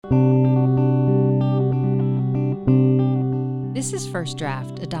This is First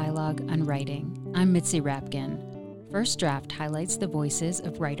Draft, a dialogue on writing. I'm Mitzi Rapkin. First Draft highlights the voices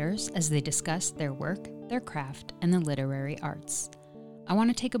of writers as they discuss their work, their craft, and the literary arts. I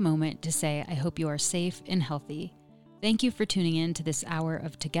want to take a moment to say I hope you are safe and healthy. Thank you for tuning in to this hour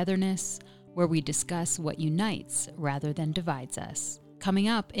of togetherness, where we discuss what unites rather than divides us. Coming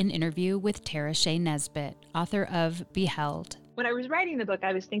up, an interview with Tara Shea Nesbitt, author of Beheld. When I was writing the book,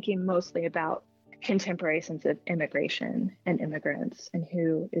 I was thinking mostly about contemporary sense of immigration and immigrants and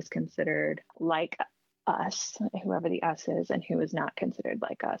who is considered like us, whoever the us is, and who is not considered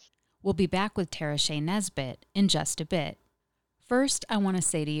like us. We'll be back with Tara Shea Nesbitt in just a bit. First, I want to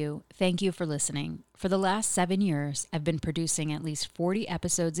say to you, thank you for listening. For the last 7 years, I've been producing at least 40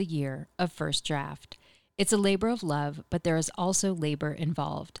 episodes a year of First Draft. It's a labor of love, but there is also labor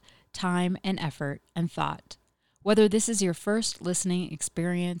involved, time and effort and thought. Whether this is your first listening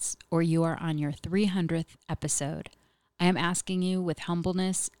experience or you are on your 300th episode, I am asking you with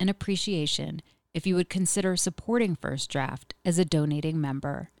humbleness and appreciation if you would consider supporting First Draft as a donating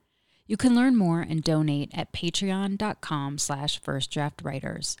member. You can learn more and donate at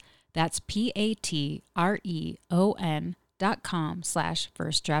patreon.com/firstdraftwriters. That's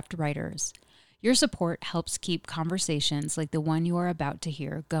patreon.com/firstdraftwriters. Your support helps keep conversations like the one you are about to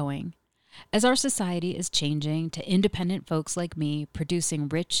hear going. As our society is changing to independent folks like me producing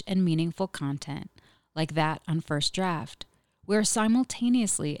rich and meaningful content, like that on First Draft, we are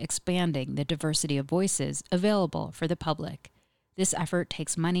simultaneously expanding the diversity of voices available for the public. This effort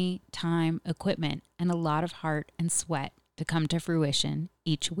takes money, time, equipment, and a lot of heart and sweat to come to fruition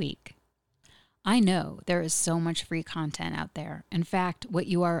each week. I know there is so much free content out there. In fact, what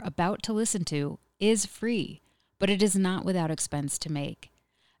you are about to listen to is free, but it is not without expense to make.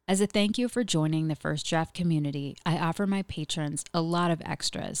 As a thank you for joining the First Draft community, I offer my patrons a lot of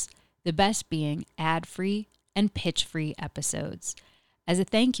extras, the best being ad-free and pitch-free episodes. As a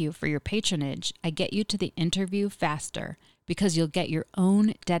thank you for your patronage, I get you to the interview faster because you'll get your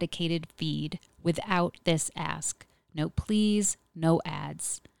own dedicated feed without this ask. No please, no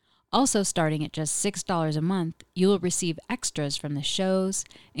ads. Also, starting at just $6 a month, you will receive extras from the shows,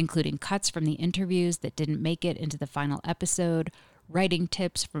 including cuts from the interviews that didn't make it into the final episode, writing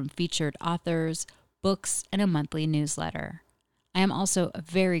tips from featured authors, books, and a monthly newsletter. I am also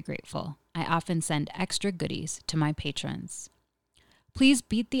very grateful. I often send extra goodies to my patrons. Please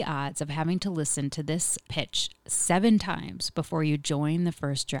beat the odds of having to listen to this pitch 7 times before you join the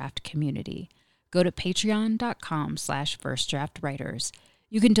First Draft community. Go to patreon.com/firstdraftwriters.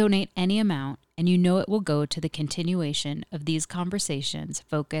 You can donate any amount, and you know it will go to the continuation of these conversations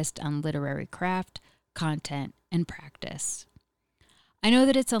focused on literary craft, content, and practice. I know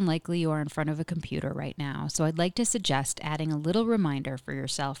that it's unlikely you are in front of a computer right now, so I'd like to suggest adding a little reminder for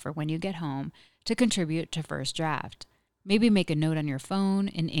yourself for when you get home to contribute to First Draft. Maybe make a note on your phone,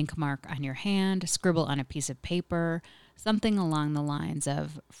 an ink mark on your hand, scribble on a piece of paper, something along the lines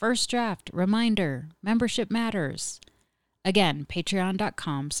of First Draft, reminder, membership matters. Again,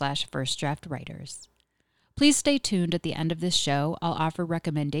 patreon.com/firstdraftwriters. Please stay tuned at the end of this show. I'll offer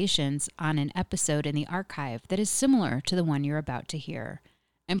recommendations on an episode in the archive that is similar to the one you're about to hear.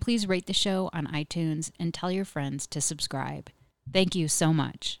 And please rate the show on iTunes and tell your friends to subscribe. Thank you so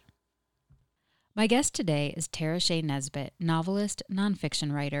much. My guest today is Tara Shea Nesbitt, novelist,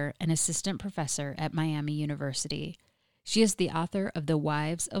 nonfiction writer, and assistant professor at Miami University. She is the author of The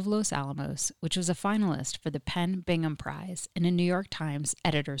Wives of Los Alamos, which was a finalist for the PEN Bingham Prize and a New York Times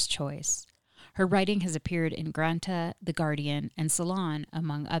Editor's Choice. Her writing has appeared in Granta, The Guardian, and Salon,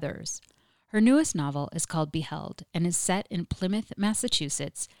 among others. Her newest novel is called Beheld and is set in Plymouth,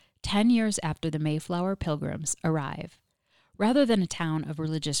 Massachusetts, 10 years after the Mayflower Pilgrims arrive. Rather than a town of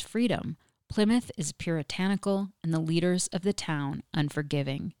religious freedom, Plymouth is puritanical and the leaders of the town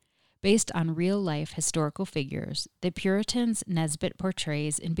unforgiving. Based on real-life historical figures, the Puritans Nesbitt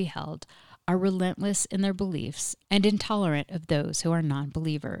portrays in Beheld are relentless in their beliefs and intolerant of those who are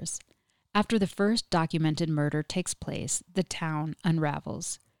non-believers. After the first documented murder takes place, the town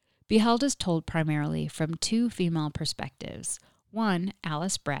unravels. Beheld is told primarily from 2 female perspectives. One,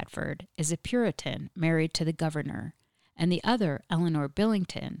 Alice Bradford, is a Puritan married to the governor, and the other, Eleanor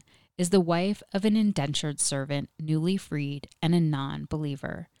Billington, is the wife of an indentured servant, newly freed, and a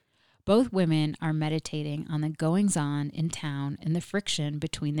non-believer. Both women are meditating on the goings-on in town and the friction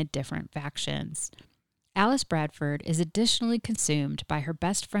between the different factions. Alice Bradford is additionally consumed by her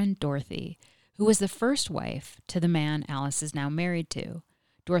best friend Dorothy, who was the first wife to the man Alice is now married to.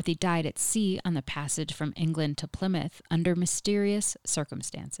 Dorothy died at sea on the passage from England to Plymouth under mysterious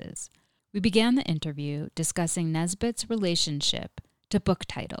circumstances. We began the interview discussing Nesbitt's relationship to book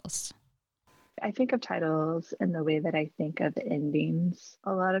titles? I think of titles in the way that I think of endings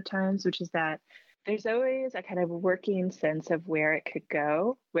a lot of times, which is that there's always a kind of working sense of where it could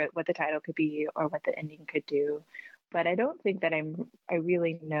go, what the title could be, or what the ending could do. But I don't think that I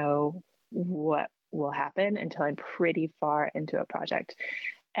really know what will happen until I'm pretty far into a project.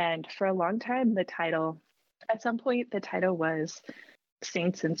 And for a long time, at some point, the title was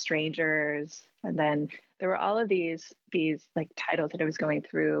Saints and Strangers, and then there were all of these like titles that I was going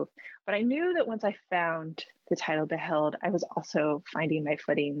through. But I knew that once I found the title Beheld, I was also finding my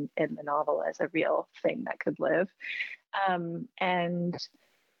footing in the novel as a real thing that could live. And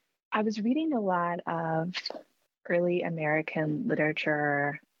I was reading a lot of early American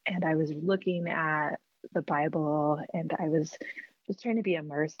literature, and I was looking at the Bible, and I was just trying to be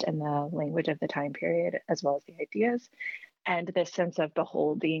immersed in the language of the time period as well as the ideas. And this sense of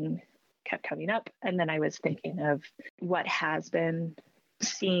beholding kept coming up. And then I was thinking of what has been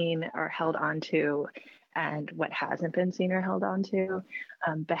seen or held onto and what hasn't been seen or held onto,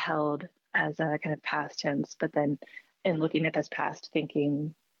 beheld as a kind of past tense. But then in looking at this past,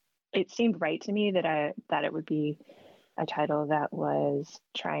 thinking it seemed right to me that it would be a title that was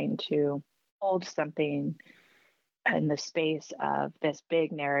trying to hold something in the space of this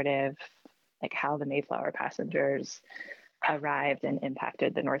big narrative, like how the Mayflower passengers arrived and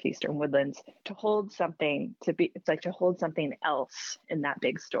impacted the northeastern woodlands, to hold something to hold something else in that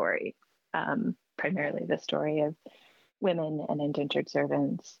big story, primarily the story of women and indentured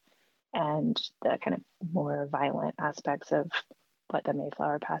servants and the kind of more violent aspects of what the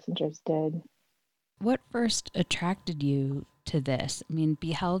Mayflower passengers did. What first attracted you to this? I mean,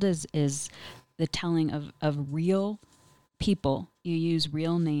 Beheld is the telling of real people. You use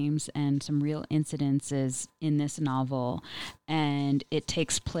real names and some real incidences in this novel, and it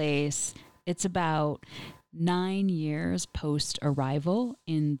takes place, it's about 9 years post arrival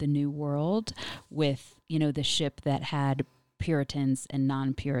in the New World with, the ship that had Puritans and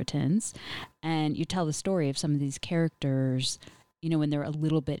non-Puritans. And you tell the story of some of these characters, when they're a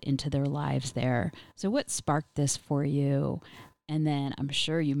little bit into their lives there. So what sparked this for you? And then I'm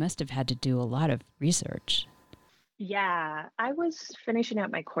sure you must have had to do a lot of research. Yeah, I was finishing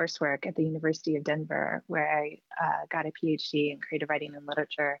up my coursework at the University of Denver, where I got a PhD in creative writing and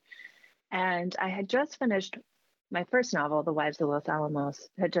literature. And I had just finished my first novel, The Wives of Los Alamos,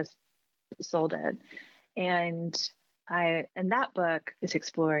 had just sold it. And that book is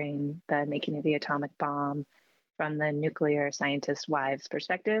exploring the making of the atomic bomb from the nuclear scientist wives'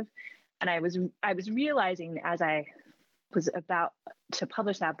 perspective. And I was realizing as I was about to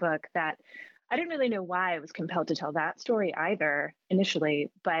publish that book that I didn't really know why I was compelled to tell that story either initially,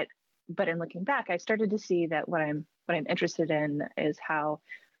 but in looking back, I started to see that what I'm interested in is how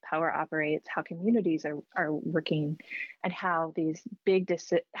power operates, how communities are working, and how these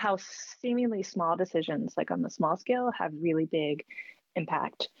how seemingly small decisions, like on the small scale, have really big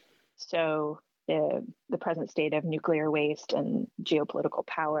impact. So the present state of nuclear waste and geopolitical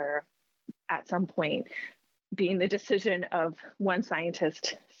power, at some point, being the decision of one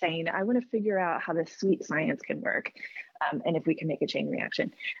scientist saying, I want to figure out how this sweet science can work, and if we can make a chain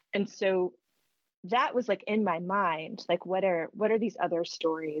reaction. And so that was like in my mind, like what are these other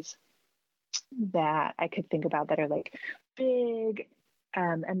stories that I could think about that are like big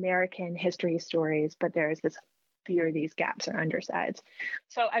American history stories, but there's this fear these gaps or undersides.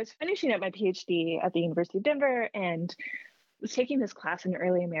 So I was finishing up my PhD at the University of Denver and was taking this class in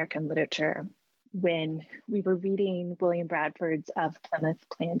early American literature when we were reading William Bradford's Of Plymouth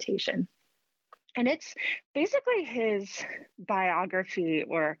Plantation. And it's basically his biography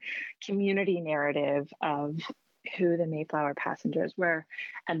or community narrative of who the Mayflower passengers were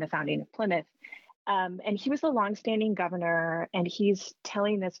and the founding of Plymouth. And he was the longstanding governor, and he's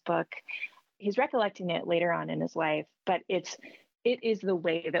telling this book. He's recollecting it later on in his life, but it is the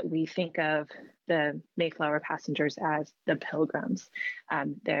way that we think of the Mayflower passengers as the Pilgrims.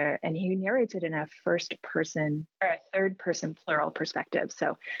 There, and he narrates it in a first person or a third person plural perspective.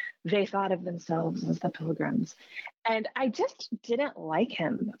 So they thought of themselves as the Pilgrims, and I just didn't like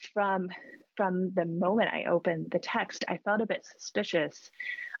him from the moment I opened the text. I felt a bit suspicious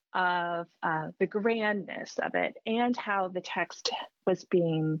of the grandness of it and how the text was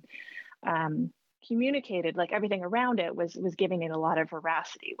being communicated. Like everything around it was giving it a lot of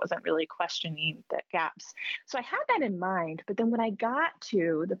veracity, wasn't really questioning the gaps. So I had that in mind. But then when I got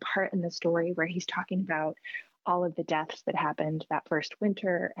to the part in the story where he's talking about all of the deaths that happened that first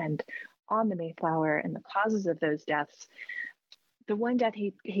winter and on the Mayflower and the causes of those deaths, the one death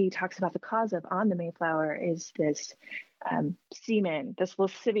he talks about the cause of on the Mayflower is this seaman, this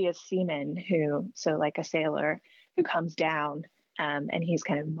lascivious seaman who, so like a sailor who comes down And he's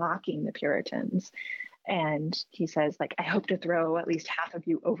kind of mocking the Puritans. And he says, like, I hope to throw at least half of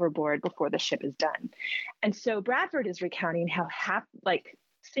you overboard before the ship is done. And so Bradford is recounting how happy, like,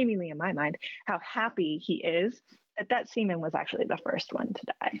 seemingly in my mind, how happy he is that seaman was actually the first one to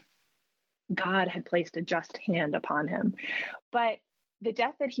die. God had placed a just hand upon him. But the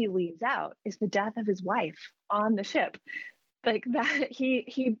death that he leaves out is the death of his wife on the ship. Like that,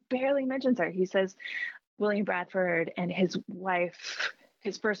 he barely mentions her. He says, William Bradford and his wife,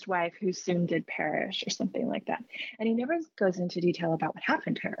 his first wife, who soon did perish, or something like that. And he never goes into detail about what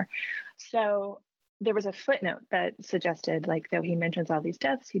happened to her. So there was a footnote that suggested, like, though he mentions all these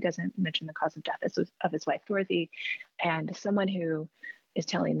deaths, he doesn't mention the cause of death of his wife, Dorothy. And someone who is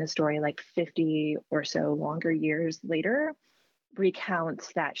telling the story like 50 or so longer years later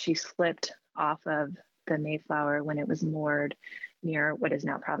recounts that she slipped off of the Mayflower when it was moored near what is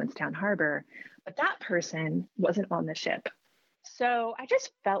now Provincetown Harbor, but that person wasn't on the ship. So I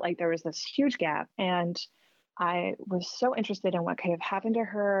just felt like there was this huge gap, and I was so interested in what could have happened to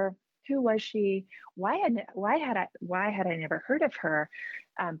her. Who was she? Why had I never heard of her?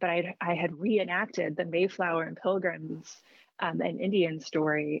 But I had reenacted the Mayflower and Pilgrims and Indian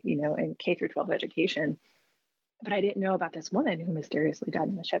story, in K through 12 education. But I didn't know about this woman who mysteriously died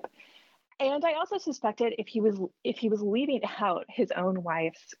on the ship. And I also suspected if he was leaving out his own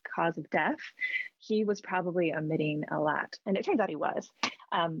wife's cause of death, he was probably omitting a lot. And it turns out he was.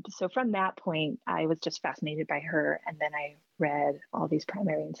 So from that point, I was just fascinated by her. And then I read all these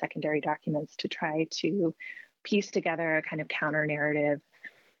primary and secondary documents to try to piece together a kind of counter narrative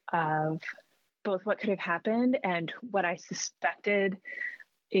of both what could have happened and what I suspected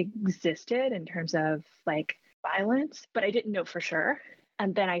existed in terms of like violence, but I didn't know for sure.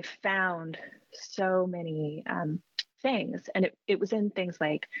 And then I found so many things, and it was in things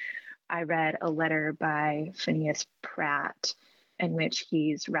like I read a letter by Phineas Pratt in which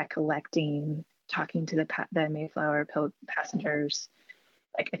he's recollecting talking to the Mayflower passengers.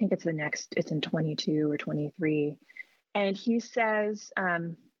 Like, I think it's in 22 or 23. And he says,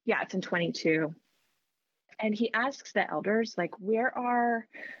 it's in 22. And he asks the elders, like, where are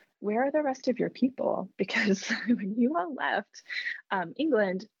the rest of your people? Because when you all left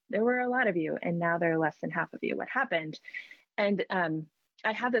England, there were a lot of you, and now there are less than half of you. What happened? And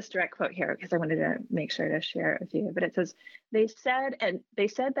I have this direct quote here because I wanted to make sure to share it with you. But it says, they said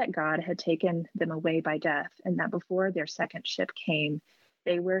that God had taken them away by death, and that before their second ship came,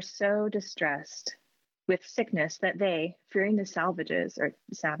 they were so distressed with sickness that they, fearing the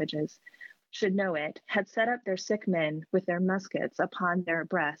savages should know it, had set up their sick men with their muskets upon their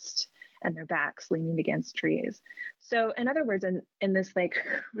breast and their backs leaning against trees. So in other words, in this like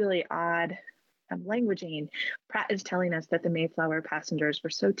really odd languaging, Pratt is telling us that the Mayflower passengers were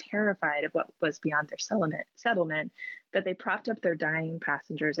so terrified of what was beyond their settlement that they propped up their dying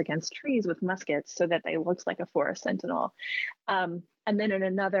passengers against trees with muskets so that they looked like a forest sentinel. And then in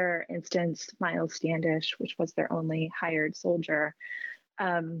another instance, Miles Standish, which was their only hired soldier,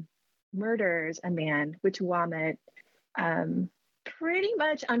 murders a man, Witwamet, pretty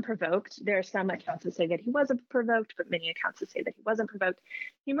much unprovoked. There are some accounts that say that he wasn't provoked, but many accounts that say that he wasn't provoked.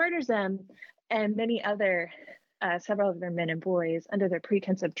 He murders them and several of their men and boys under their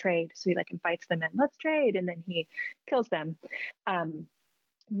pretense of trade. So he invites them in, let's trade, and then he kills them.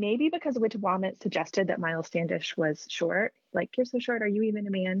 Maybe because Witwamet suggested that Miles Standish was short. Like, you're so short, are you even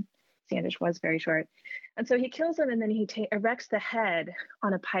a man? Standish was very short. And so he kills him, and then he erects the head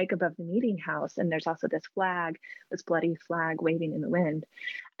on a pike above the meeting house. And there's also this flag, this bloody flag waving in the wind.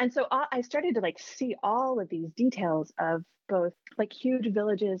 And so I started to see all of these details of both huge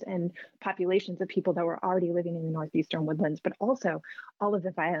villages and populations of people that were already living in the northeastern woodlands, but also all of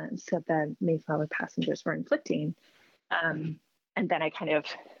the violence that the Mayflower passengers were inflicting. And then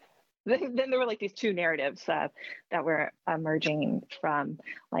then there were these two narratives that were emerging from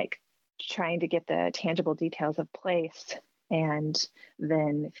trying to get the tangible details of place and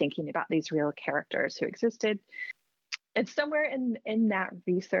then thinking about these real characters who existed. And somewhere in that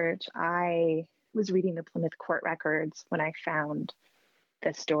research, I was reading the Plymouth court records when I found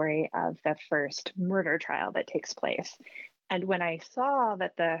the story of the first murder trial that takes place. And when I saw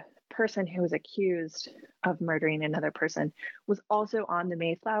that the person who was accused of murdering another person was also on the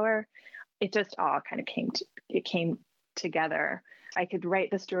Mayflower, it just all kind of came together. I could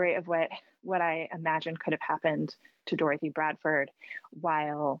write the story of what I imagined could have happened to Dorothy Bradford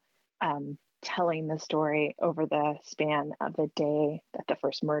while telling the story over the span of the day that the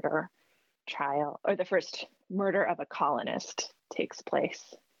first murder trial, or the first murder of a colonist, takes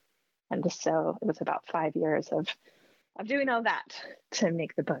place. And so it was about 5 years of doing all that to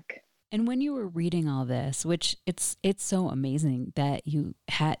make the book. And when you were reading all this, which it's so amazing that you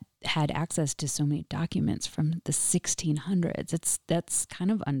had access to so many documents from the 1600s. That's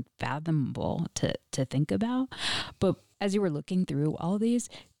kind of unfathomable to think about. But as you were looking through all these,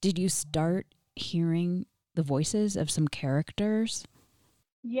 did you start hearing the voices of some characters?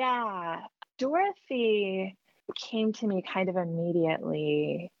 Yeah, Dorothy came to me kind of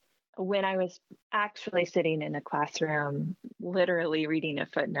immediately when I was actually sitting in a classroom, literally reading a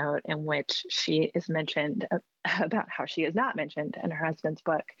footnote in which she is mentioned about how she is not mentioned in her husband's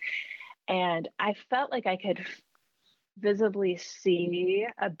book. And I felt like I could visibly see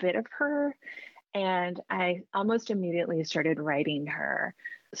a bit of her. And I almost immediately started writing her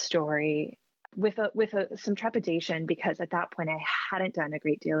story with some trepidation, because at that point I hadn't done a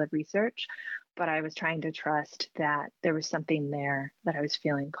great deal of research, but I was trying to trust that there was something there that I was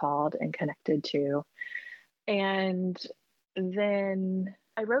feeling called and connected to. And then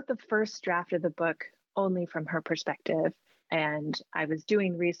I wrote the first draft of the book only from her perspective. And I was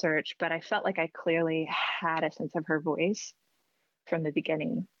doing research, but I felt like I clearly had a sense of her voice from the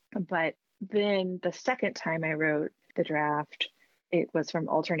beginning. But then the second time I wrote the draft, it was from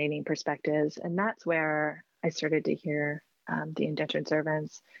alternating perspectives. And that's where I started to hear the indentured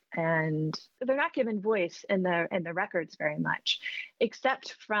servants. And they're not given voice in the records very much,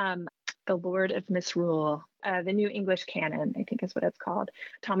 except from The Lord of Misrule, the New English Canon, I think is what it's called,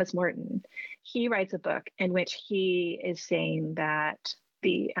 Thomas Morton. He writes a book in which he is saying that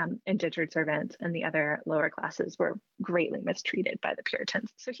the indentured servants and the other lower classes were greatly mistreated by the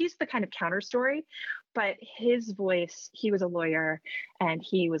Puritans. So he's the kind of counter story, but his voice, he was a lawyer and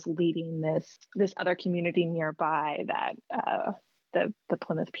he was leading this other community nearby that the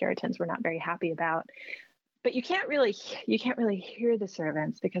Plymouth Puritans were not very happy about. But you can't really hear the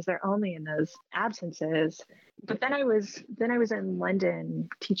servants because they're only in those absences. But then I was in London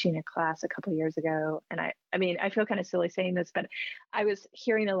teaching a class a couple of years ago, and I mean I feel kind of silly saying this, but I was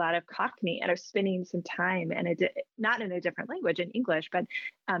hearing a lot of Cockney, and I was spending some time, and not in a different language, in English, but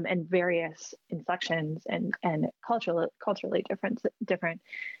and various inflections and culturally different.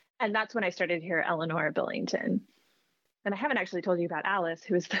 And that's when I started to hear Eleanor Billington. And I haven't actually told you about Alice,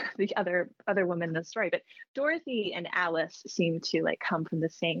 who is the other woman in the story, but Dorothy and Alice seem to like come from the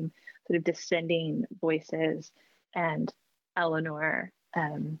same sort of descending voices, and Eleanor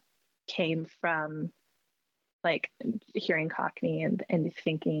came from like hearing Cockney and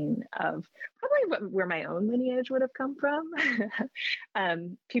thinking of probably where my own lineage would have come from.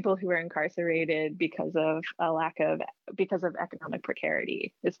 People who were incarcerated because of economic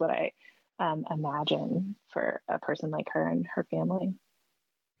precarity is what I imagine for a person like her and her family.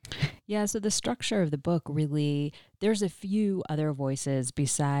 Yeah, so the structure of the book really, there's a few other voices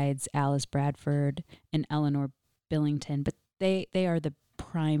besides Alice Bradford and Eleanor Billington, but they are the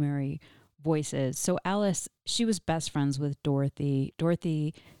primary voices. So Alice, she was best friends with Dorothy.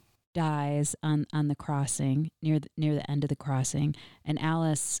 Dorothy dies on the crossing, near the end of the crossing, and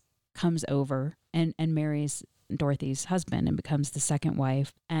Alice comes over and marries Dorothy's husband and becomes the second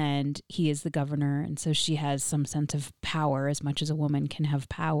wife, and he is the governor, and so she has some sense of power, as much as a woman can have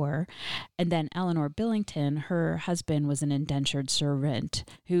power. And then Eleanor Billington, her husband was an indentured servant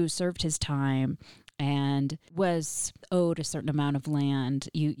who served his time and was owed a certain amount of land.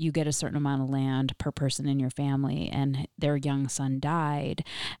 You get a certain amount of land per person in your family, and their young son died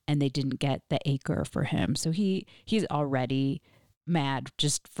and they didn't get the acre for him, so he's already mad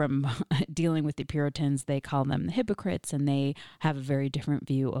just from dealing with the Puritans. They call them the hypocrites, and they have a very different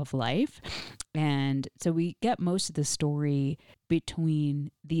view of life. And so we get most of the story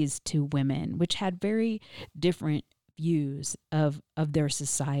between these two women, which had very different views of their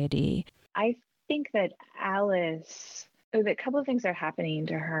society. I think that Alice, a couple of things are happening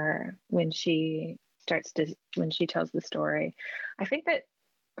to her when she tells the story. I think that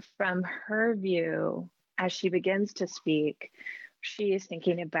from her view, as she begins to speak, she is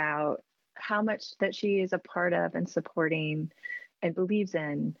thinking about how much that she is a part of and supporting and believes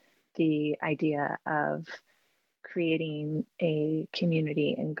in the idea of creating a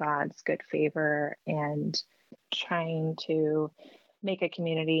community in God's good favor and trying to make a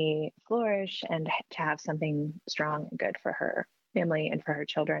community flourish and to have something strong and good for her family and for her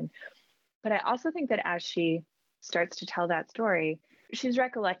children. But I also think that as she starts to tell that story, she's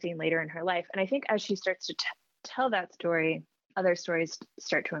recollecting later in her life. And I think as she starts to tell that story, other stories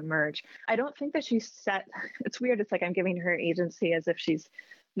start to emerge. I don't think that she's set, it's weird, it's like I'm giving her agency as if she's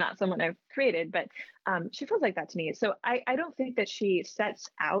not someone I've created, but she feels like that to me. So I don't think that she sets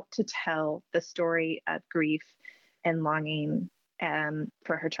out to tell the story of grief and longing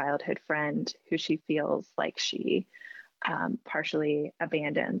for her childhood friend, who she feels like she partially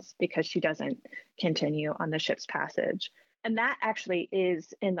abandons because she doesn't continue on the ship's passage. And that actually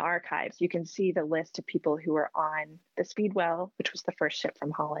is in the archives. You can see the list of people who were on the Speedwell, which was the first ship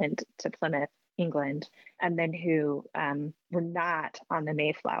from Holland to Plymouth, England, and then who were not on the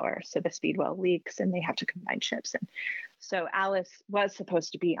Mayflower. So the Speedwell leaks and they have to combine ships. And so Alice was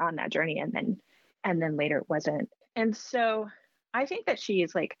supposed to be on that journey and then later wasn't. And so I think that she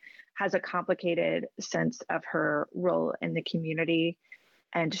is has a complicated sense of her role in the community,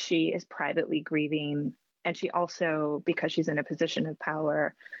 and she is privately grieving. And she also, because she's in a position of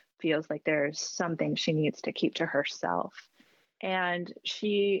power, feels like there's something she needs to keep to herself. And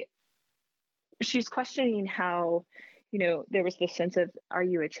she's questioning how, there was this sense of, are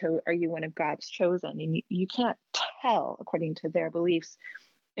you one of God's chosen? And you can't tell, according to their beliefs,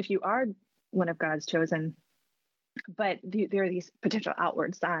 if you are one of God's chosen. But there are these potential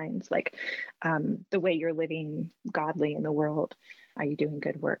outward signs, like the way you're living godly in the world. Are you doing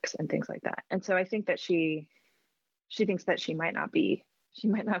good works and things like that? And so I think that she thinks that she might not be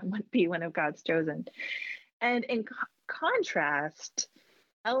one of God's chosen. And in contrast,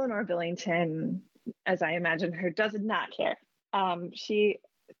 Eleanor Billington, as I imagine her, does not care. She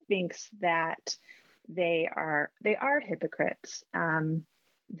thinks that they are hypocrites.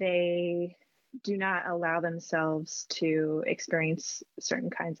 They do not allow themselves to experience certain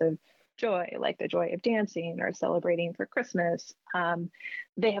kinds of joy, like the joy of dancing or celebrating for Christmas.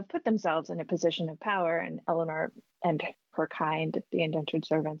 They have put themselves in a position of power, and Eleanor and her kind, the indentured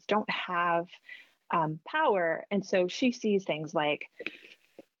servants, don't have power. And so she sees things like,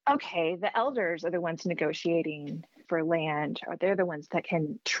 okay, the elders are the ones negotiating for land, or they're the ones that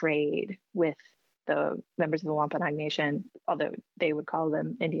can trade with the members of the Wampanoag Nation, although they would call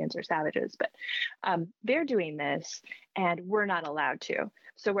them Indians or savages, but they're doing this and we're not allowed to.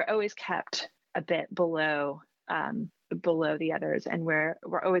 So we're always kept a bit below the others, and we're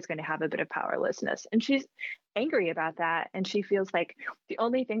always going to have a bit of powerlessness. And she's angry about that, and she feels like the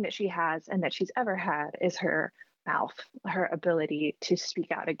only thing that she has and that she's ever had is her mouth, her ability to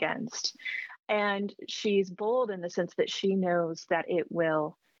speak out against. And she's bold in the sense that she knows that it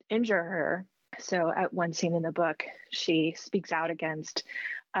will injure her. So at one scene in the book, she speaks out against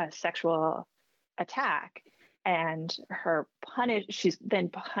a sexual attack, and she's then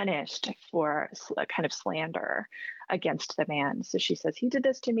punished for a kind of slander against the man. So she says, he did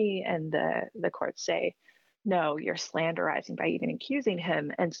this to me, and the courts say, no, you're slanderizing by even accusing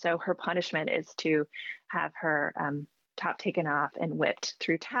him. And so her punishment is to have her top taken off and whipped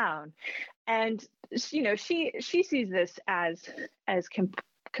through town. And she sees this as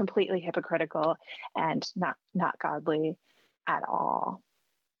completely hypocritical and not godly at all.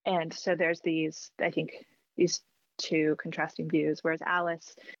 And so there's these two contrasting views, whereas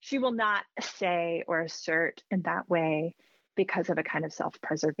Alice, she will not say or assert in that way because of a kind of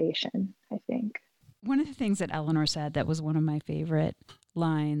self-preservation, I think. One of the things that Eleanor said that was one of my favorite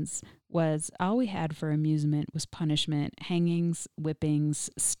lines was, all we had for amusement was punishment, hangings, whippings,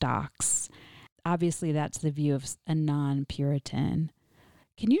 stocks. Obviously, that's the view of a non-Puritan.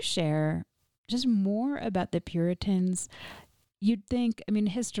 Can you share just more about the Puritans? You'd think,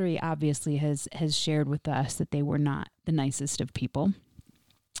 history obviously has shared with us that they were not the nicest of people,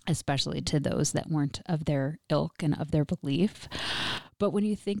 especially to those that weren't of their ilk and of their belief. But when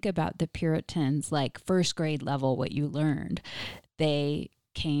you think about the Puritans, like first grade level, what you learned, they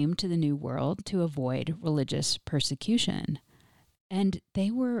came to the New World to avoid religious persecution. And they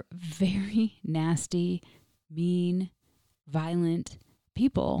were very nasty, mean, violent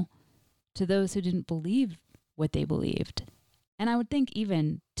people to those who didn't believe what they believed. And I would think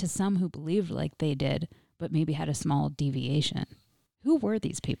even to some who believed like they did, but maybe had a small deviation. Who were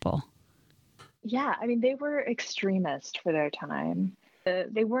these people? Yeah, they were extremist for their time.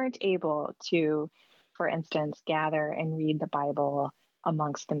 They weren't able to, for instance, gather and read the Bible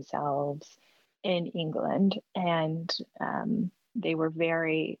amongst themselves in England. And they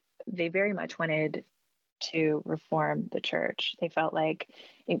very much wanted to reform the church. They felt like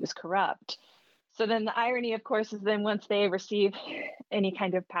it was corrupt. So then the irony, of course, is then once they receive any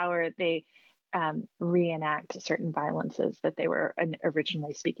kind of power, they reenact certain violences that they were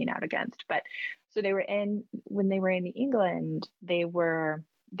originally speaking out against. But so when they were in England, they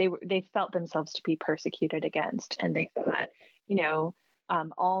felt themselves to be persecuted against, and they thought,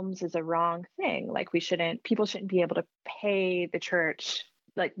 alms is a wrong thing. Like people shouldn't be able to pay the church,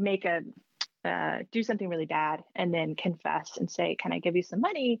 like do something really bad and then confess and say, can I give you some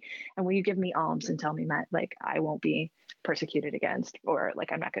money? And will you give me alms and tell me I won't be persecuted against, or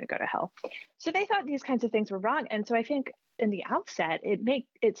I'm not going to go to hell. So they thought these kinds of things were wrong. And so I think in the outset,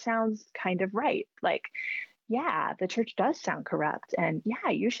 it sounds kind of right. yeah, the church does sound corrupt. And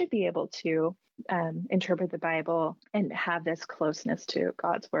yeah, you should be able to interpret the Bible and have this closeness to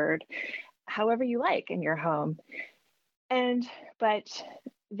God's word however you like in your home. But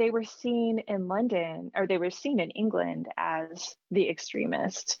they were seen in London, or they were seen in England as the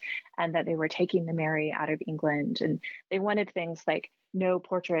extremists, and that they were taking the Mary out of England. And they wanted things like no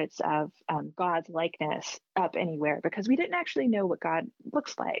portraits of God's likeness up anywhere, because we didn't actually know what God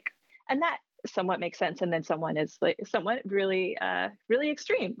looks like. And that somewhat makes sense. And then someone is like somewhat really, really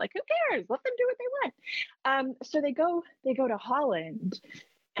extreme. Like, who cares? Let them do what they want. So they go to Holland,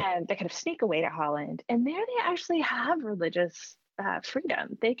 and they kind of sneak away to Holland. And there they actually have religious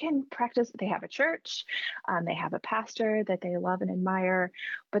freedom. They can practice, they have a church, they have a pastor that they love and admire,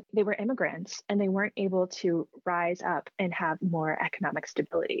 but they were immigrants and they weren't able to rise up and have more economic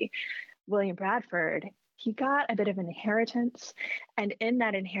stability. William Bradford, he got a bit of an inheritance, and in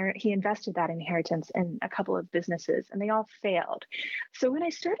that he invested that inheritance in a couple of businesses, and they all failed. So when I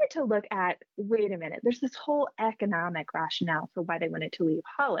started to look at, wait a minute, there's this whole economic rationale for why they wanted to leave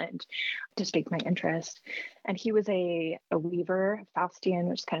Holland, to pique my interest. And he was a weaver, Faustian,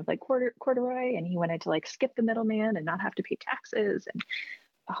 which is kind of like corduroy, and he wanted to like skip the middleman and not have to pay taxes. And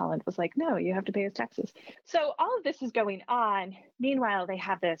Holland was like, no, you have to pay his taxes. So all of this is going on. Meanwhile, they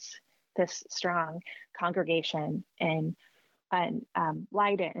have this strong congregation in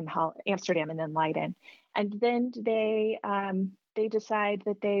Leiden, in Amsterdam, and then Leiden. And then they decide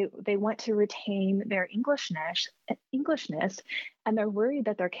that they want to retain their Englishness, and they're worried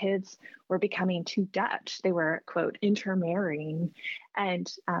that their kids were becoming too Dutch. They were, quote, intermarrying,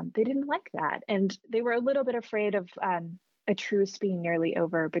 and they didn't like that. And they were a little bit afraid of a truce being nearly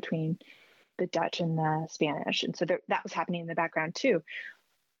over between the Dutch and the Spanish. And so that was happening in the background too.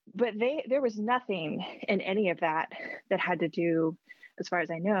 But there was nothing in any of that had to do, as far as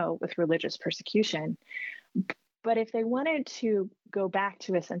I know, with religious persecution. But if they wanted to go back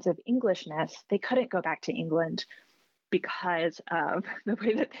to a sense of Englishness, they couldn't go back to England because of the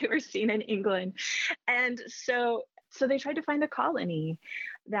way that they were seen in England. And so they tried to find a colony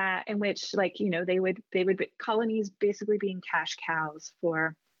that in which, like, you know, they would be colonies basically being cash cows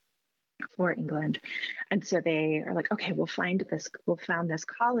for England. And so they are like, okay, we'll found this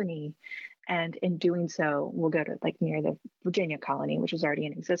colony. And in doing so, we'll go to like near the Virginia colony, which was already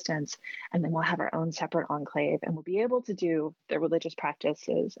in existence. And then we'll have our own separate enclave, and we'll be able to do the religious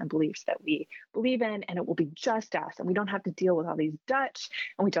practices and beliefs that we believe in. And it will be just us. And we don't have to deal with all these Dutch,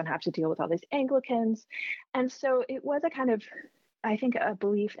 and we don't have to deal with all these Anglicans. And so it was a kind of, I think, a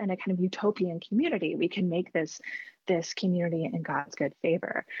belief in a kind of utopian community. We can make this community in God's good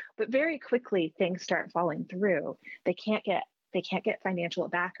favor. But very quickly things start falling through. They can't get financial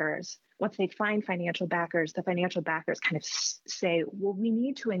backers. Once they find financial backers, the financial backers kind of say, well, we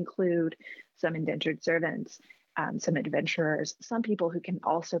need to include some indentured servants, some adventurers, some people who can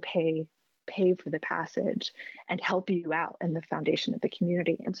also pay for the passage and help you out in the foundation of the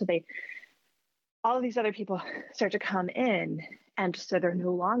community. And so all of these other people start to come in. And so they're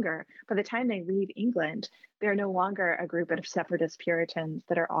no longer, by the time they leave England, they're no longer a group of separatist Puritans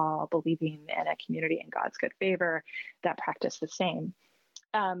that are all believing in a community in God's good favor that practice the same.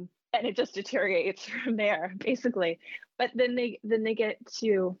 And it just deteriorates from there, basically. But then they get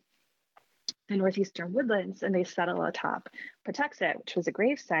to the northeastern woodlands, and they settle atop Pawtuxet, which was a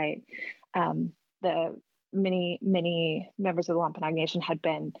grave site. The many members of the Wampanoag Nation had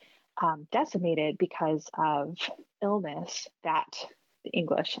been decimated because of illness that the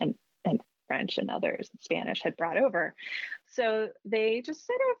English and French and others, Spanish, had brought over. So they just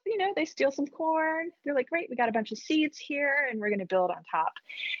sort of, they steal some corn. They're like, great, we got a bunch of seeds here, and we're going to build on top.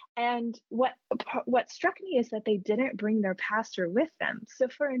 And what struck me is that they didn't bring their pastor with them. So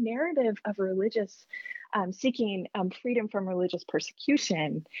for a narrative of religious seeking freedom from religious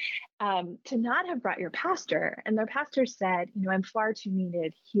persecution, to not have brought your pastor, and their pastor said, I'm far too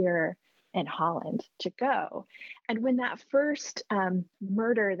needed here in Holland to go. And when that first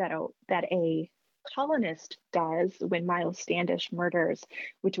murder that a colonist does, when Miles Standish murders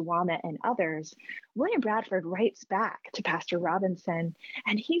Wictuama and others, William Bradford writes back to Pastor Robinson,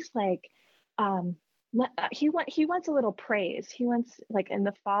 and he's like, he wants a little praise. He wants, like, in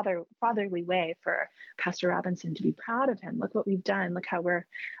the fatherly way, for Pastor Robinson to be proud of him. Look what we've done. Look how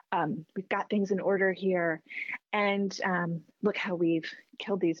we've got things in order here, and look how we've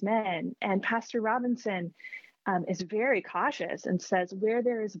killed these men. And Pastor Robinson is very cautious and says, where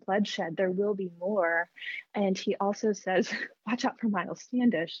there is bloodshed, there will be more. And he also says, watch out for Miles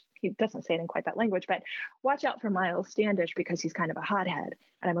Standish. He doesn't say it in quite that language, but watch out for Miles Standish, because he's kind of a hothead,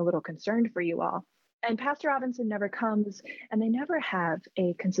 and I'm a little concerned for you all. And Pastor Robinson never comes, and they never have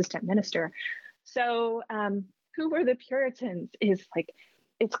a consistent minister. So, who were the Puritans is like,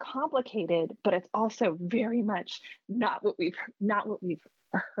 it's complicated, but it's also very much not what we've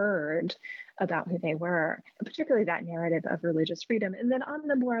heard about who they were, particularly that narrative of religious freedom. And then on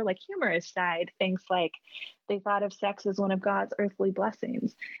the more like humorous side, things like they thought of sex as one of God's earthly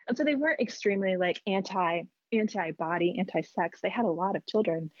blessings. And so they weren't extremely like anti-body, anti-sex. They had a lot of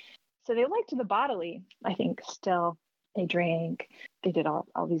children. So they liked the bodily, I think, still. They drank, they did all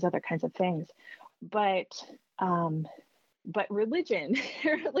these other kinds of things. But religion,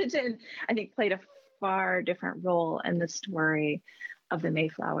 religion, I think, played a far different role in the story of the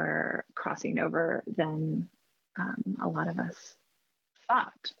Mayflower crossing over than a lot of us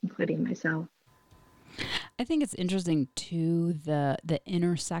thought, including myself. I think it's interesting too, the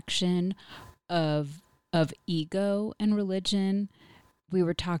intersection of ego and religion. We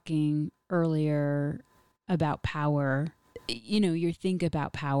were talking earlier about power. You think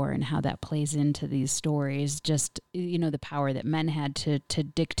about power and how that plays into these stories, just, the power that men had to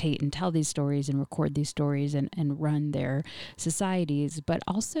dictate and tell these stories and record these stories and run their societies, but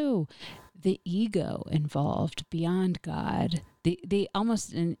also the ego involved beyond God. They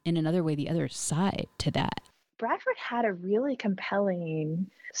almost, in another way, the other side to that. Bradford had a really compelling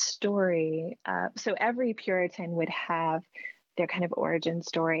story. So every Puritan would have their kind of origin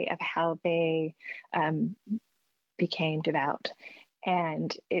story of how they became devout,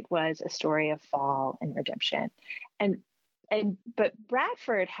 and it was a story of fall and redemption. But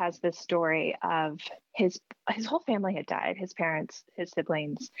Bradford has this story of his whole family had died, his parents, his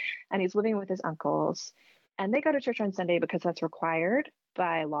siblings, and he's living with his uncles, and they go to church on Sunday because that's required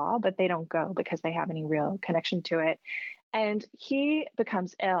by law, but they don't go because they have any real connection to it. And he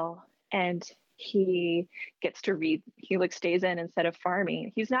becomes ill, and he gets to read. He stays in instead of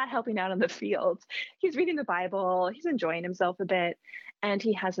farming. He's not helping out in the fields. He's reading the Bible. He's enjoying himself a bit. And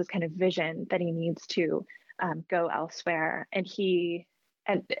he has this kind of vision that he needs to go elsewhere. And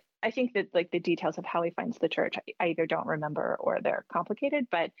I think that the details of how he finds the church, I either don't remember or they're complicated,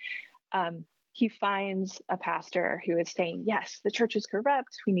 but he finds a pastor who is saying, yes, the church is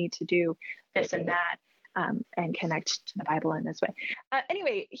corrupt. We need to do this and that. And connect to the Bible in this way.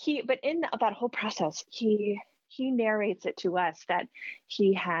 Anyway, but in that whole process, he narrates it to us that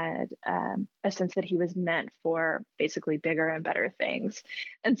he had a sense that he was meant for basically bigger and better things.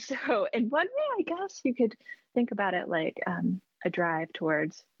 And so in one way, I guess you could think about it like a drive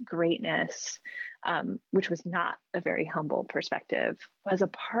towards greatness, which was not a very humble perspective, was a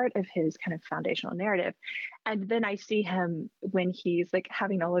part of his kind of foundational narrative. And then I see him when he's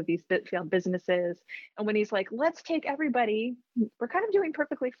having all of these failed businesses, and when he's like, let's take everybody, we're kind of doing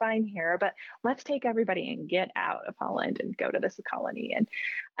perfectly fine here, but let's take everybody and get out of Holland and go to this colony. And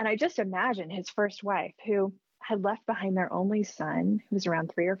I just imagine his first wife, who had left behind their only son, who was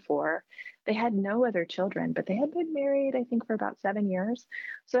around 3 or 4. They had no other children, but they had been married, I think, for about 7 years.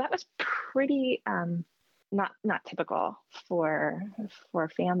 So that was pretty not typical for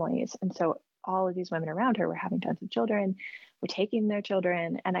families. And so all of these women around her were having tons of children, were taking their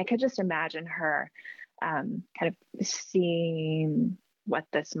children. And I could just imagine her kind of seeing what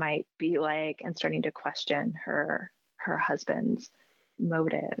this might be like and starting to question her husband's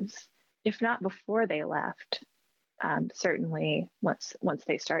motives, if not before they left. Certainly once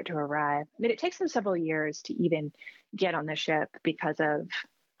they start to arrive. I mean, it takes them several years to even get on the ship because of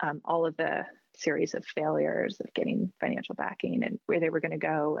all of the series of failures of getting financial backing and where they were going to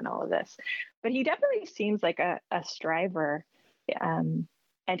go and all of this. But he definitely seems like a striver. And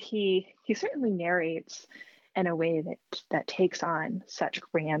he certainly narrates in a way that takes on such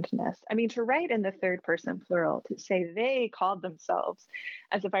grandness. I mean, to write in the third person plural, to say they called themselves,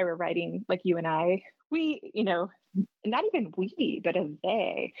 as if I were writing like you and I, we, not even we, but a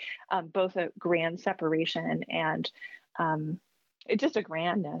they, both a grand separation and just a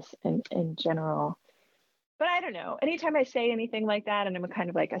grandness in general. But I don't know, anytime I say anything like that, and I'm kind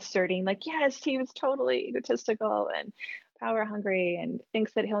of asserting yes, he was totally egotistical and power hungry and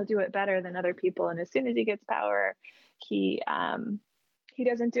thinks that he'll do it better than other people. And as soon as he gets power, he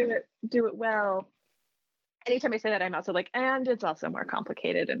doesn't do it well. Anytime I say that, I'm also and it's also more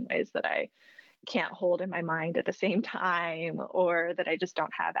complicated in ways that I can't hold in my mind at the same time, or that I just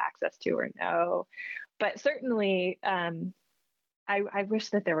don't have access to or know. But certainly, I wish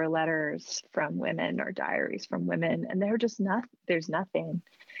that there were letters from women or diaries from women, and there's nothing.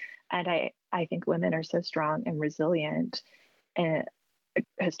 And I think women are so strong and resilient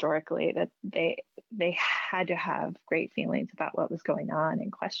historically that they had to have great feelings about what was going on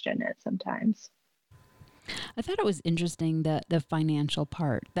and question it sometimes. I thought it was interesting that the financial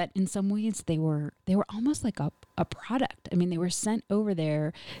part, that in some ways they were almost like a product. I mean, they were sent over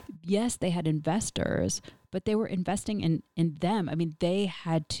there. Yes, they had investors, but they were investing in them. I mean, they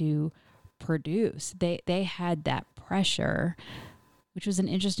had to produce. They had that pressure, which was an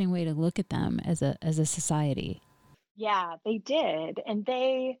interesting way to look at them as a society. Yeah, they did. And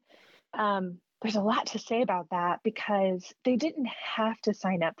there's a lot to say about that because they didn't have to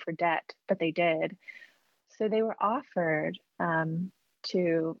sign up for debt, but they did. So they were offered the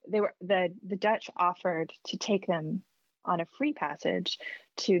Dutch offered to take them on a free passage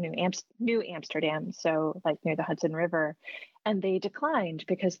to New Amsterdam, so like near the Hudson River, and they declined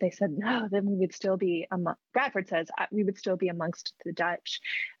because they said no. Then we would still be Bradford says we would still be amongst the Dutch,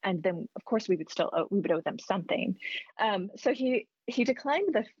 and then of course we would owe them something. So he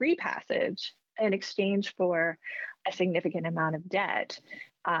declined the free passage in exchange for a significant amount of debt,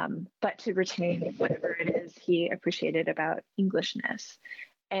 but to retain whatever it is he appreciated about Englishness.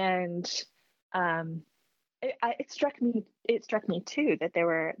 And it struck me too that there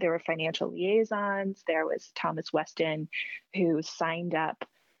were financial liaisons. There was Thomas Weston, who signed up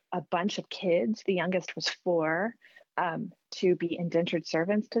a bunch of kids. The youngest was 4. To be indentured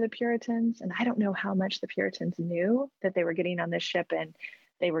servants to the Puritans. And I don't know how much the Puritans knew that they were getting on this ship and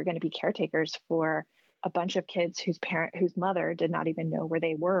they were going to be caretakers for a bunch of kids whose mother did not even know where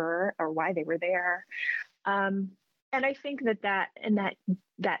they were or why they were there. And I think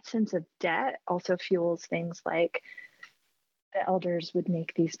that sense of debt also fuels things like the elders would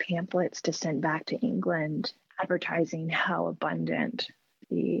make these pamphlets to send back to England, advertising how abundant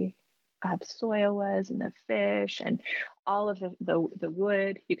the soil was and the fish and all of the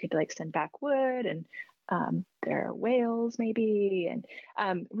wood. You could like send back wood and there are whales maybe,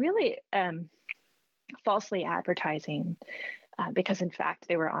 and really falsely advertising because in fact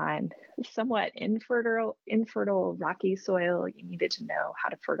they were on somewhat infertile rocky soil. You needed to know how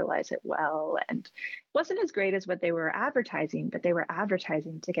to fertilize it well, and it wasn't as great as what they were advertising, but they were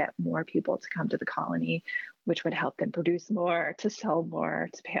advertising to get more people to come to the colony, which would help them produce more, to sell more,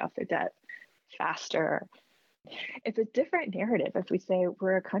 to pay off their debt faster. It's a different narrative if we say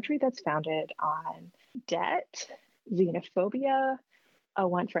we're a country that's founded on debt, xenophobia, a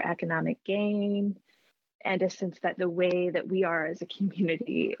want for economic gain, and a sense that the way that we are as a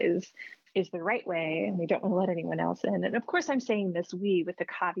community is the right way, and we don't want to let anyone else in. And of course, I'm saying this we with the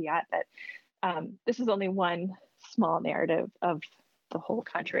caveat that this is only one small narrative of the whole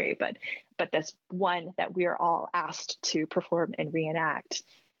country, but this one that we are all asked to perform and reenact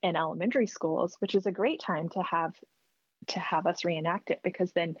in elementary schools, which is a great time to have us reenact it,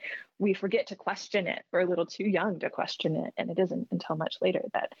 because then we forget to question it. We're a little too young to question it, and it isn't until much later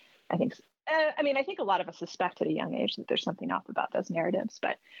that I think a lot of us suspect at a young age that there's something off about those narratives,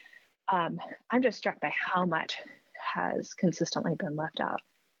 but I'm just struck by how much has consistently been left out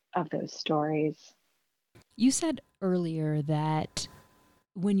of those stories. You said earlier that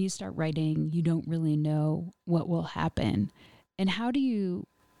when you start writing, you don't really know what will happen. And how do you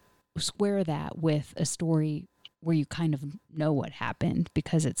square that with a story where you kind of know what happened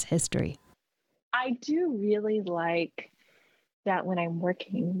because it's history? I do really like that when I'm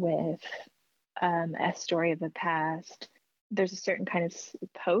working with a story of the past, there's a certain kind of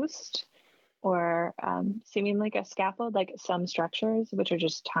post or seeming like a scaffold, like some structures, which are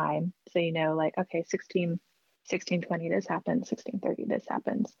just time. So, like, okay, 1620, this happens, 1630, this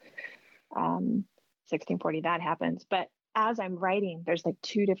happens, 1640, that happens. But as I'm writing, there's like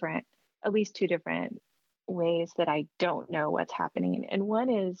at least two different ways that I don't know what's happening. And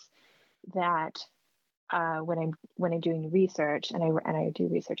one is that when I'm doing research, and I do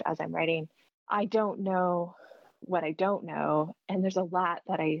research as I'm writing, I don't know what I don't know, and there's a lot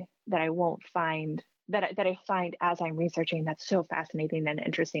that I won't find that I find as I'm researching that's so fascinating and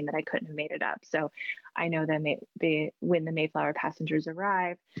interesting that I couldn't have made it up. So I know that when the Mayflower passengers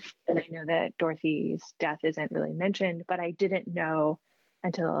arrive, and I know that Dorothy's death isn't really mentioned, but I didn't know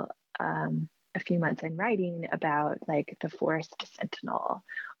until a few months in writing about like the Forest Sentinel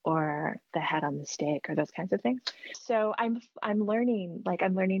or the head on the stake or those kinds of things. So I'm learning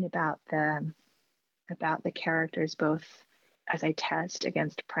about the characters, both as I test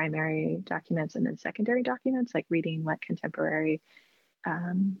against primary documents and then secondary documents, like reading what contemporary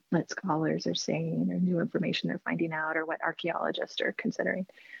scholars are saying or new information they're finding out or what archaeologists are considering.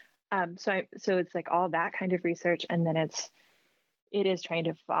 So it's like all that kind of research, and then it is trying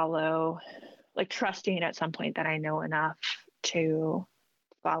to follow, like trusting at some point that I know enough to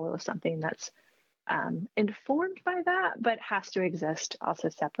follow something that's informed by that, but has to exist also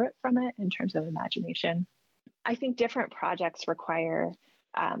separate from it in terms of imagination. I think different projects require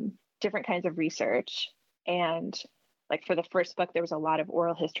different kinds of research. And like for the first book, there was a lot of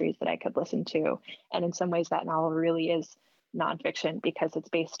oral histories that I could listen to. And in some ways, that novel really is nonfiction because it's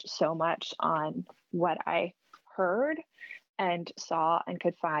based so much on what I heard and saw and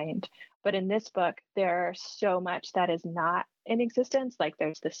could find. But in this book, there's so much that is not in existence. Like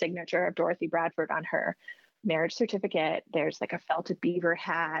there's the signature of Dorothy Bradford on her marriage certificate. There's like a felted beaver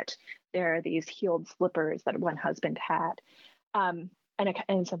hat. There are these heeled slippers that one husband had,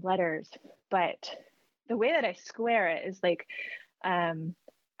 and some letters. But the way that I square it is like,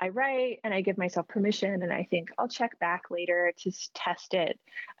 I write and I give myself permission, and I think I'll check back later to test it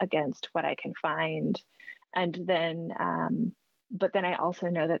against what I can find. And then, but then I also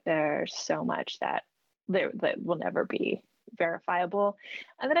know that there's so much that will never be verifiable.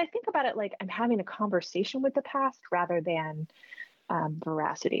 And then I think about it like I'm having a conversation with the past rather than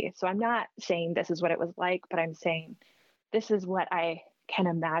veracity. So I'm not saying this is what it was like, but I'm saying this is what I can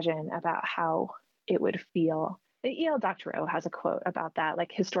imagine about how it would feel. E.L. Doctorow has a quote about that.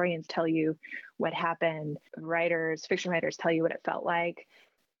 Like historians tell you what happened, fiction writers tell you what it felt like.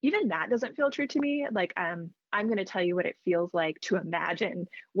 Even that doesn't feel true to me. Like I'm going to tell you what it feels like to imagine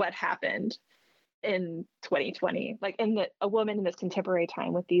what happened in 2020. Like a woman in this contemporary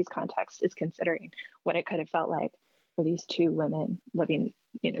time with these contexts is considering what it could have felt like for these two women living,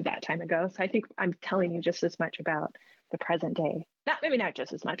 that time ago. So I think I'm telling you just as much about the present day. Maybe not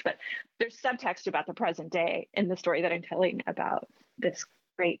just as much, but there's subtext about the present day in the story that I'm telling about this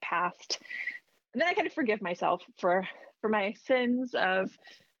great past. And then I kind of forgive myself for my sins of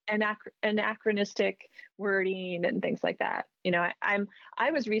anachronistic wording and things like that.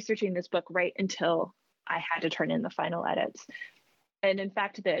 I was researching this book right until I had to turn in the final edits. And in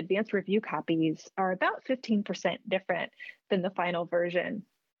fact, the advanced review copies are about 15% different than the final version,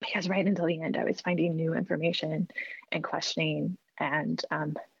 because right until the end, I was finding new information and questioning, and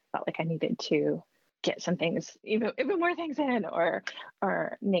felt like I needed to get some things, even more things in, or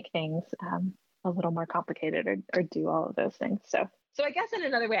make things a little more complicated, or do all of those things. So I guess in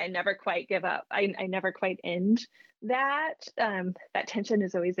another way, I never quite give up. I never quite end that. That tension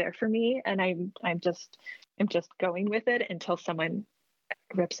is always there for me, and I'm just going with it until someone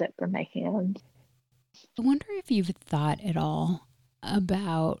rips it from my hand. I wonder if you've thought at all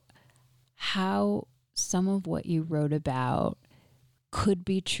about how some of what you wrote about could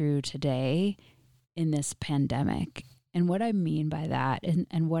be true today in this pandemic. And what I mean by that,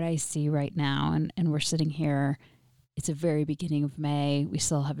 and what I see right now, and we're sitting here, it's the very beginning of May. We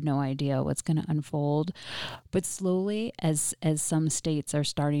still have no idea what's going to unfold. But slowly, as some states are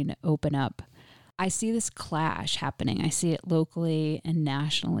starting to open up, I see this clash happening. I see it locally and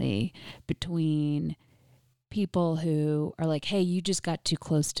nationally between people who are like, hey, you just got too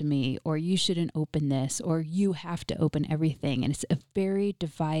close to me, or you shouldn't open this, or you have to open everything. And it's a very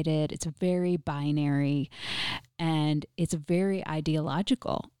divided, it's a very binary, and it's very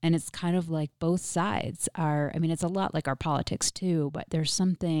ideological. And it's kind of like both sides are, it's a lot like our politics too, but there's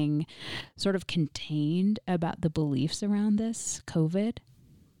something sort of contained about the beliefs around this COVID.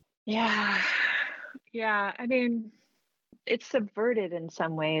 Yeah. It's subverted in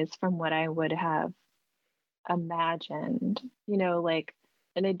some ways from what I would have imagined, like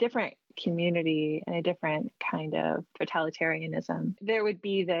in a different community, in a different kind of totalitarianism, there would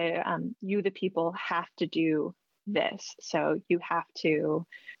be you, the people, have to do this. So you have to,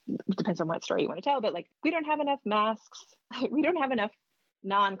 it depends on what story you want to tell, but like, we don't have enough masks. We don't have enough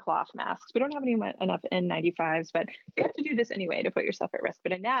non-cloth masks. We don't have enough N95s, but you have to do this anyway to put yourself at risk.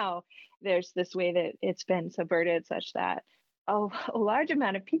 But now there's this way that it's been subverted such that a large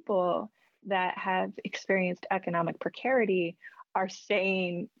amount of people that have experienced economic precarity are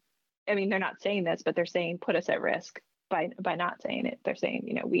saying, they're not saying this, but they're saying, put us at risk by not saying it. They're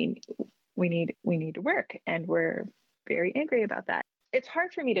saying, we need to work, and we're very angry about that. It's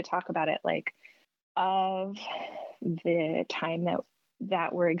hard for me to talk about it like of the time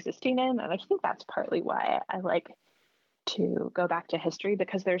that we're existing in. And I think that's partly why I like to go back to history,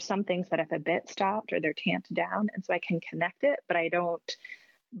 because there's some things that have a bit stopped or they're tamped down. And so I can connect it, but I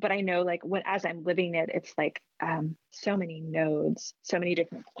know like as I'm living it, it's like so many nodes, so many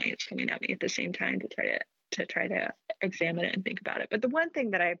different points coming at me at the same time to try to examine it and think about it. But the one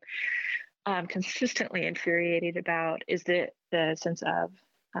thing that I'm consistently infuriated about is the sense of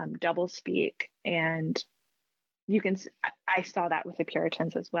doublespeak. And I saw that with the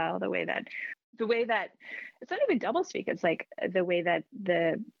Puritans as well, the way that it's not even doublespeak. It's like the way that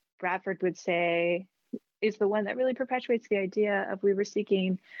the Bradford would say is the one that really perpetuates the idea of we were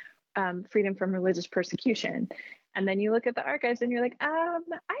seeking freedom from religious persecution. And then you look at the archives and you're like, I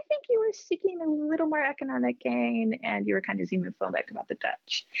think you were seeking a little more economic gain and you were kind of xenophobic about the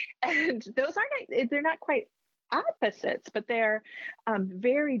Dutch. And those they're not quite opposites, but they're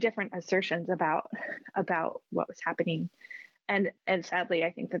very different assertions about what was happening. And sadly,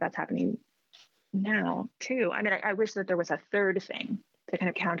 I think that that's happening now too. I mean, I wish that there was a third thing to kind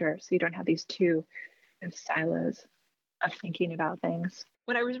of counter, so you don't have these two kind of silos of thinking about things.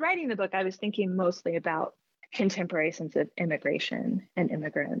 When I was writing the book, I was thinking mostly about contemporary sense of immigration and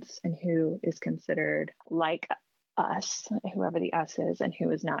immigrants and who is considered like us, whoever the us is, and who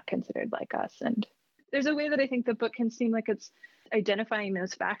is not considered like us. And there's a way that I think the book can seem like it's identifying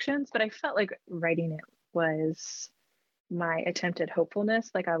those factions, but I felt like writing it was my attempt at hopefulness.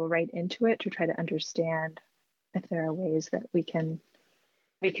 Like I will write into it to try to understand if there are ways that we can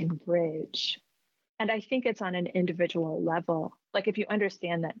bridge. And I think it's on an individual level. Like if you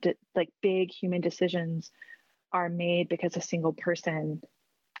understand that like big human decisions are made because a single person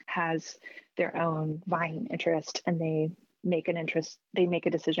has their own vying interest and they make a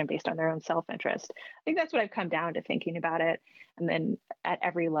decision based on their own self-interest. I think that's what I've come down to thinking about it. And then at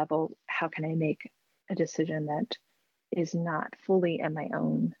every level, how can I make a decision that is not fully in my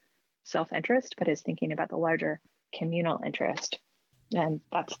own self-interest, but is thinking about the larger communal interest? And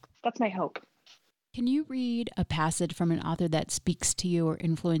that's my hope. Can you read a passage from an author that speaks to you or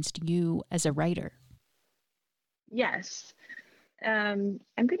influenced you as a writer? Yes. I'm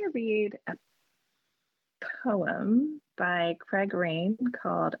going to read a poem by Craig Raine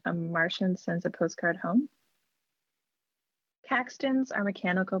called A Martian Sends a Postcard Home. Caxtons are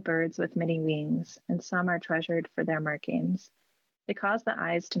mechanical birds with many wings, and some are treasured for their markings. They cause the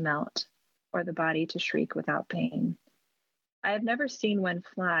eyes to melt, or the body to shriek without pain. I have never seen one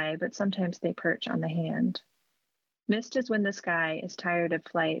fly, but sometimes they perch on the hand. Mist is when the sky is tired of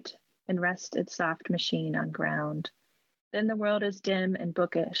flight and rests its soft machine on ground. Then the world is dim and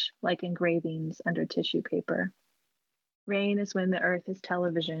bookish, like engravings under tissue paper. Rain is when the earth is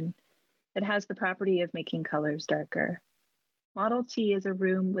television. It has the property of making colors darker. Model T is a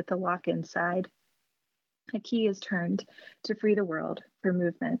room with a lock inside. A key is turned to free the world for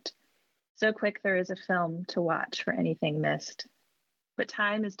movement. So quick there is a film to watch for anything missed. But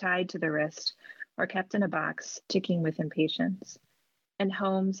time is tied to the wrist or kept in a box, ticking with impatience. In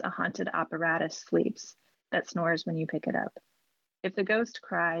homes, a haunted apparatus sleeps that snores when you pick it up. If the ghost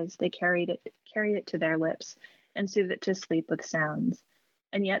cries, they carry it to their lips and soothe it to sleep with sounds,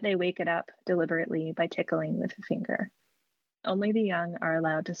 and yet they wake it up deliberately by tickling with a finger. Only the young are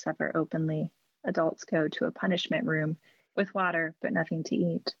allowed to suffer openly. Adults go to a punishment room with water but nothing to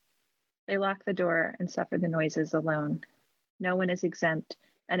eat. They lock the door and suffer the noises alone. No one is exempt,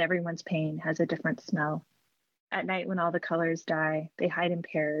 and everyone's pain has a different smell. At night, when all the colors die, they hide in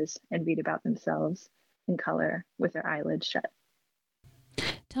pairs and read about themselves in color with their eyelids shut.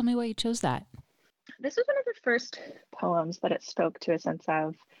 Tell me why you chose that. This was one of the first poems that it spoke to a sense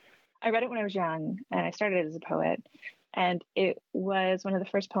of. I read it when I was young, and I started as a poet. And it was one of the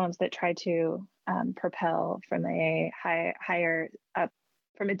first poems that tried to propel from a higher up,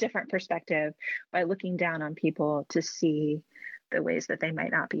 from a different perspective, by looking down on people to see the ways that they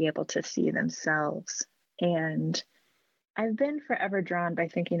might not be able to see themselves. And I've been forever drawn by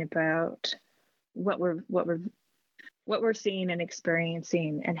thinking about what we're seeing and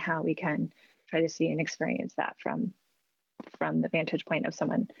experiencing, and how we can try to see and experience that from the vantage point of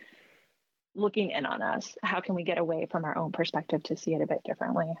someone looking in on us. How can we get away from our own perspective to see it a bit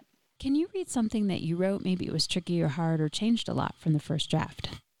differently? Can you read something that you wrote? Maybe it was tricky or hard or changed a lot from the first draft.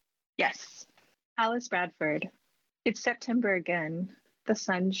 Yes. Alice Bradford. It's September again. The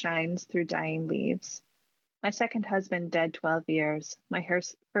sun shines through dying leaves. My second husband dead 12 years. My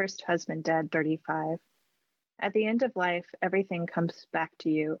first husband dead 35. At the end of life, everything comes back to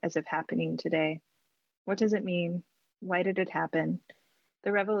you as if happening today. What does it mean? Why did it happen?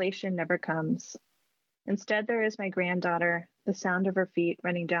 The revelation never comes. Instead, there is my granddaughter, the sound of her feet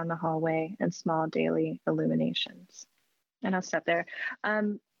running down the hallway, and small daily illuminations. And I'll stop there.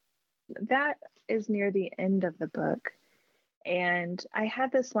 That is near the end of the book. And I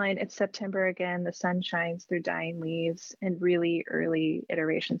had this line, it's September again, the sun shines through dying leaves, in really early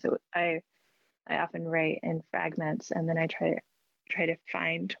iterations. So I often write in fragments, and then I try to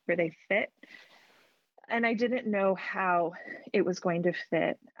find where they fit. And I didn't know how it was going to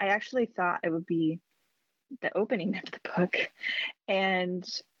fit. I actually thought it would be the opening of the book. And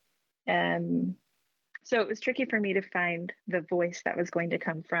so it was tricky for me to find the voice that was going to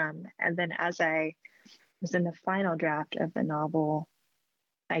come from. And then as I was in the final draft of the novel,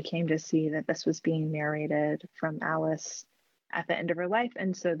 I came to see that this was being narrated from Alice at the end of her life.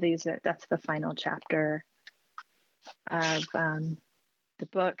 And so that's the final chapter of the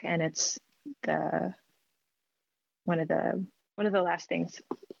book, and it's one of the last things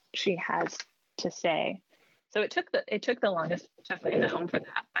she has to say. So it took the longest to find the home for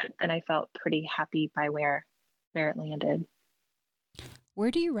that, but then I felt pretty happy by where it landed.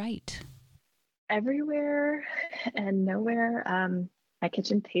 Where do you write? Everywhere and nowhere. My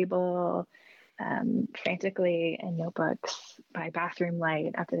kitchen table, frantically, and notebooks by bathroom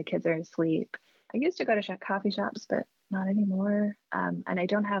light after the kids are asleep. I used to go to coffee shops, but not anymore. And I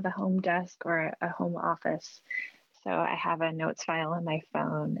don't have a home desk or a home office. So I have a notes file on my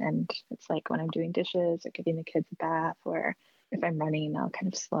phone, and it's like when I'm doing dishes or giving the kids a bath, or if I'm running, I'll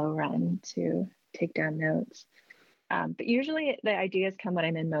kind of slow run to take down notes. But usually the ideas come when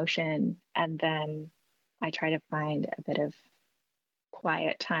I'm in motion, and then I try to find a bit of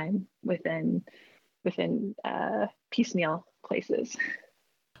quiet time within piecemeal places.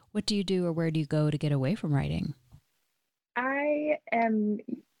 What do you do, or where do you go to get away from writing? I am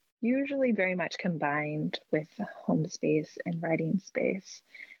usually very much combined with home space and writing space.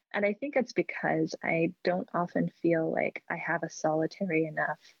 And I think it's because I don't often feel like I have a solitary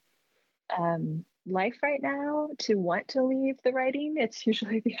enough life right now to want to leave the writing. It's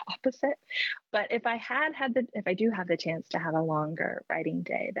usually the opposite. But if I do have the chance to have a longer writing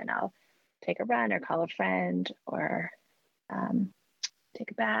day, then I'll take a run or call a friend or take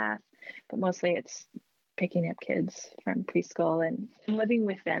a bath. But mostly it's picking up kids from preschool and living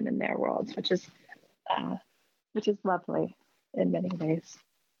with them in their worlds, which is lovely in many ways.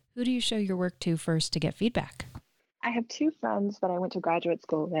 Who do you show your work to first to get feedback? I have two friends that I went to graduate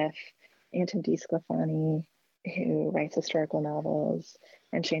school with, Anton DeSclafani, who writes historical novels,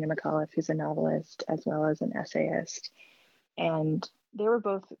 and Shana McAuliffe, who's a novelist as well as an essayist. And they were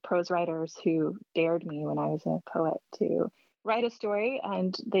both prose writers who dared me when I was a poet to write a story,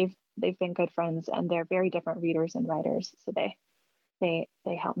 and they've been good friends, and they're very different readers and writers. So they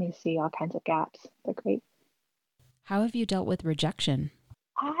help me see all kinds of gaps. They're great. How have you dealt with rejection?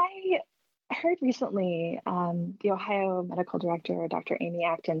 I heard recently the Ohio medical director, Dr. Amy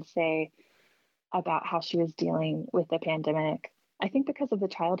Acton, say about how she was dealing with the pandemic. I think because of the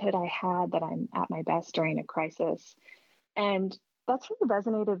childhood I had, that I'm at my best during a crisis. And that's really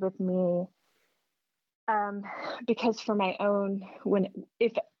resonated with me because for my own,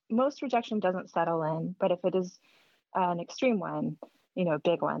 if most rejection doesn't settle in, but if it is an extreme one, a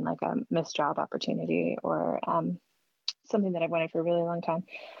big one, like a missed job opportunity or something that I've wanted for a really long time,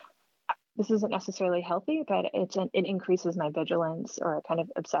 this isn't necessarily healthy, but it increases my vigilance or a kind of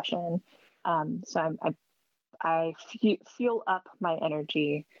obsession. So I fuel up my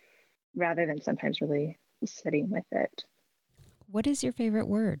energy rather than sometimes really sitting with it. What is your favorite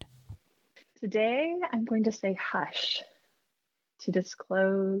word? Today, I'm going to say hush. To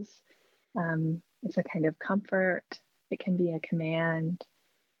disclose, it's a kind of comfort. It can be a command,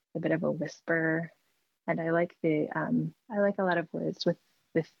 a bit of a whisper, and I like a lot of words with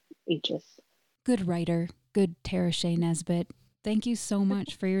H's. Good writer, good Tara Shea Nesbitt. Thank you so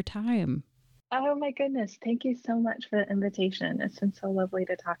much for your time. Oh my goodness, thank you so much for the invitation. It's been so lovely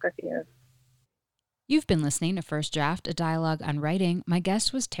to talk with you. You've been listening to First Draft, a dialogue on writing. My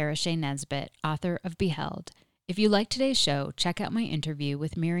guest was Tara Shea Nesbitt, author of Beheld. If you liked today's show, check out my interview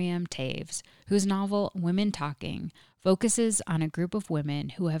with Miriam Taves, whose novel Women Talking focuses on a group of women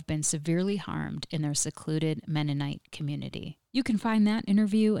who have been severely harmed in their secluded Mennonite community. You can find that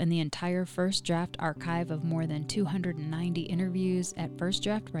interview and the entire First Draft archive of more than 290 interviews at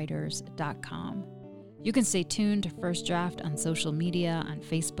firstdraftwriters.com. You can stay tuned to First Draft on social media on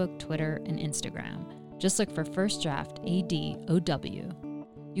Facebook, Twitter, and Instagram. Just look for First Draft ADOW.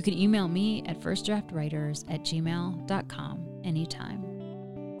 You can email me at firstdraftwriters@gmail.com anytime.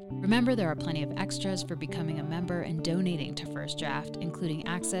 Remember, there are plenty of extras for becoming a member and donating to First Draft, including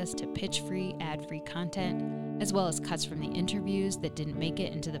access to pitch-free, ad-free content, as well as cuts from the interviews that didn't make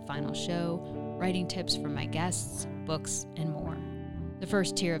it into the final show, writing tips from my guests, books, and more. The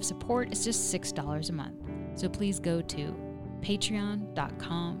first tier of support is just $6 a month, so please go to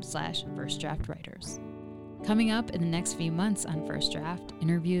patreon.com/firstdraftwriters. Coming up in the next few months on First Draft,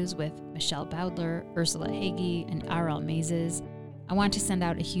 interviews with Michelle Bowdler, Ursula Hagee, and R.L. Mazes. I want to send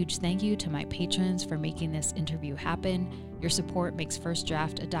out a huge thank you to my patrons for making this interview happen. Your support makes First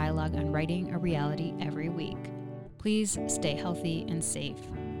Draft, a dialogue on writing, a reality every week. Please stay healthy and safe.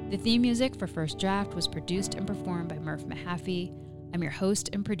 The theme music for First Draft was produced and performed by Murph Mahaffey. I'm your host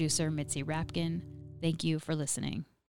and producer, Mitzi Rapkin. Thank you for listening.